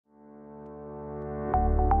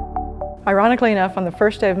Ironically enough, on the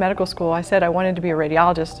first day of medical school, I said I wanted to be a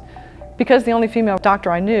radiologist because the only female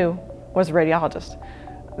doctor I knew was a radiologist.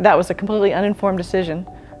 That was a completely uninformed decision.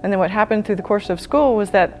 And then what happened through the course of school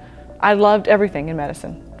was that I loved everything in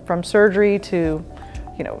medicine, from surgery to,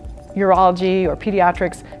 urology or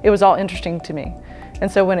pediatrics. It was all interesting to me. And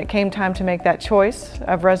so when it came time to make that choice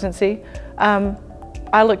of residency,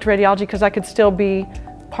 I looked at radiology because I could still be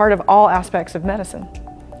part of all aspects of medicine.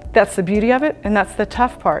 That's the beauty of it, and that's the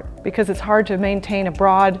tough part, because it's hard to maintain a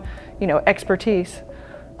broad, expertise.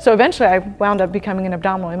 So eventually I wound up becoming an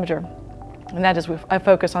abdominal imager, and that is, I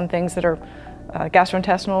focus on things that are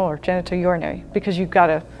gastrointestinal or genitourinary, because you've got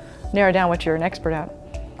to narrow down what you're an expert at.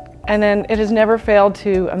 And then it has never failed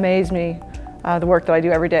to amaze me, the work that I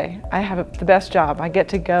do every day. I have the best job. I get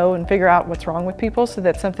to go and figure out what's wrong with people so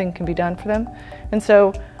that something can be done for them. And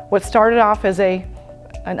so what started off as an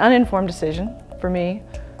uninformed decision for me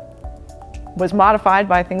was modified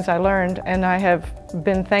by things I learned, and I have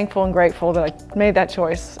been thankful and grateful that I made that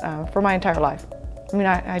choice for my entire life. I mean,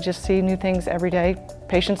 I just see new things every day.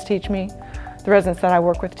 Patients teach me, the residents that I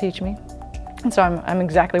work with teach me, and so I'm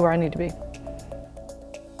exactly where I need to be.